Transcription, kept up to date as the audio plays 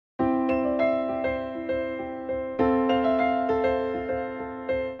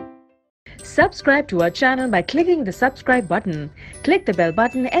Subscribe to our channel by clicking the subscribe button. Click the bell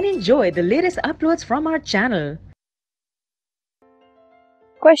button and enjoy the latest uploads from our channel.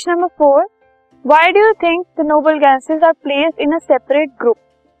 Question number 4. Why do you think the noble gases are placed in a separate group?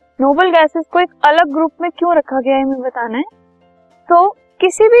 Noble gases को एक अलग group में क्यों रखा गया है, हमें बताना है. तो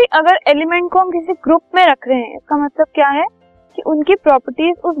किसी भी अगर एलिमेंट को हम किसी ग्रुप में रख रहे हैं, इसका मतलब क्या है कि उनकी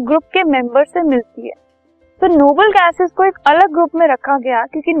प्रॉपर्टीज उस ग्रुप के मेंबर से मिलती है. तो नोबल गैसेस को एक अलग ग्रुप में रखा गया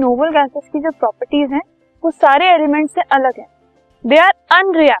क्योंकि नोबल गैसेस की जो प्रॉपर्टीज हैं वो सारे एलिमेंट से अलग है. They are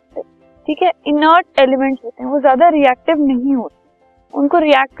unreactive. ठीक है, इनर्ट एलिमेंट्स होते हैं, वो ज्यादा रिएक्टिव नहीं होते, उनको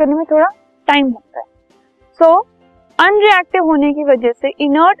रिएक्ट करने में थोड़ा टाइम लगता है. सो अनरिएक्टिव होने की वजह से,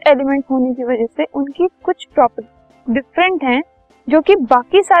 इनर्ट एलिमेंट होने की वजह से उनकी कुछ प्रॉपर्टी डिफरेंट हैं जो कि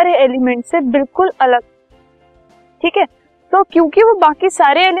बाकी सारे एलिमेंट से बिल्कुल अलग. ठीक है, तो क्योंकि वो बाकी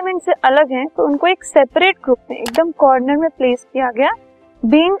सारे एलिमेंट से अलग हैं तो उनको एक सेपरेट ग्रुप में एकदम कॉर्नर में प्लेस किया गया,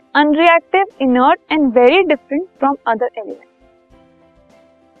 being unreactive, inert and very different from other element.